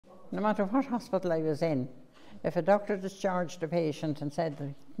no matter what hospital I was in, if a doctor discharged a patient and said that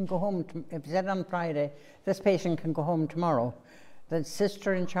he can go home, if he said on Friday, this patient can go home tomorrow, the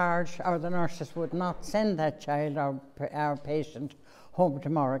sister in charge or the nurses would not send that child or our patient home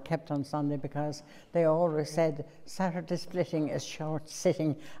tomorrow, kept on Sunday, because they always said Saturday splitting is short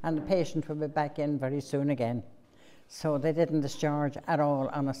sitting and the patient will be back in very soon again. So they didn't discharge at all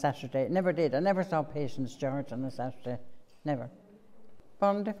on a Saturday. Never did. I never saw patients discharged on a Saturday. Never.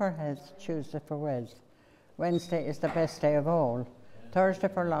 Monday for health, Tuesday for wealth. Wednesday is the best day of all. Thursday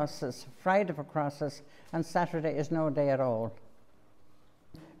for losses, Friday for crosses, and Saturday is no day at all.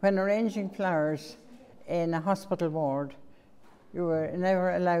 When arranging flowers in a hospital ward, you were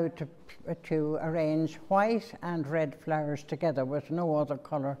never allowed to arrange white and red flowers together with no other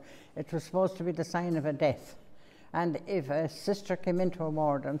colour. It was supposed to be the sign of a death. And if a sister came into a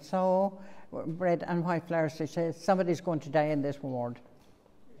ward and saw red and white flowers, she said, somebody's going to die in this ward.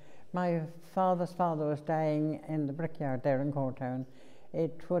 My father's father was dying in the brickyard there in Grantstown.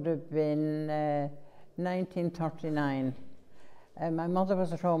 It would have been 1939. My mother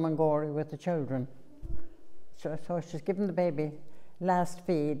was at home in Gorey with the children. So she's given the baby last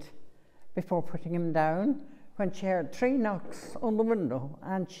feed before putting him down, when she heard 3 knocks on the window,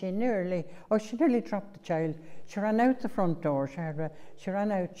 and she nearly dropped the child. She ran out the front door. She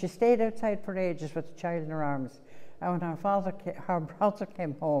ran out. She stayed outside for ages with the child in her arms. And when her brother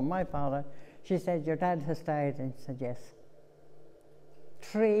came home, my father, she said, "Your dad has died," and he said, "Yes."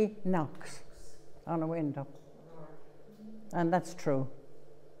 3 knocks on a window, and that's true.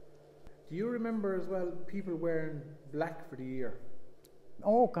 Do you remember as well people wearing black for the year?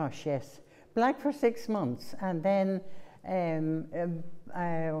 Oh gosh, yes. Black for 6 months, and then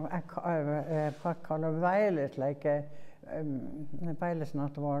what colour? Violet, like violet's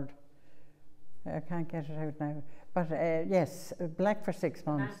not the word. I can't get it out now. But yes, black for 6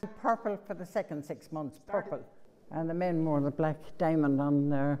 months. Purple for the second 6 months, purple. And the men wore the black diamond on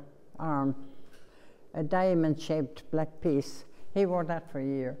their arm, a diamond-shaped black piece. He wore that for a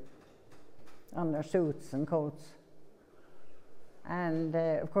year on their suits and coats. And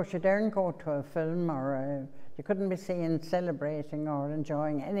of course you daren't go to a film, or you couldn't be seen celebrating or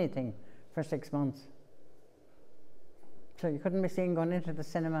enjoying anything for 6 months. So you couldn't be seen going into the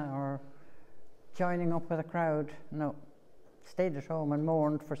cinema or joining up with a crowd. No. Stayed at home and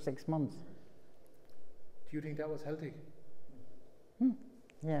mourned for 6 months. Do you think that was healthy?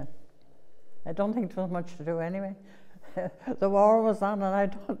 Yeah. I don't think there was much to do anyway. The war was on, and I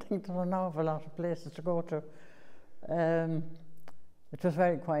don't think there were an awful lot of places to go to. It was a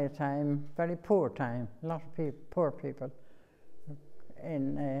very quiet time, very poor time, a lot of poor people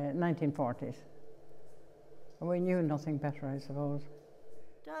in 1940s. And we knew nothing better, I suppose.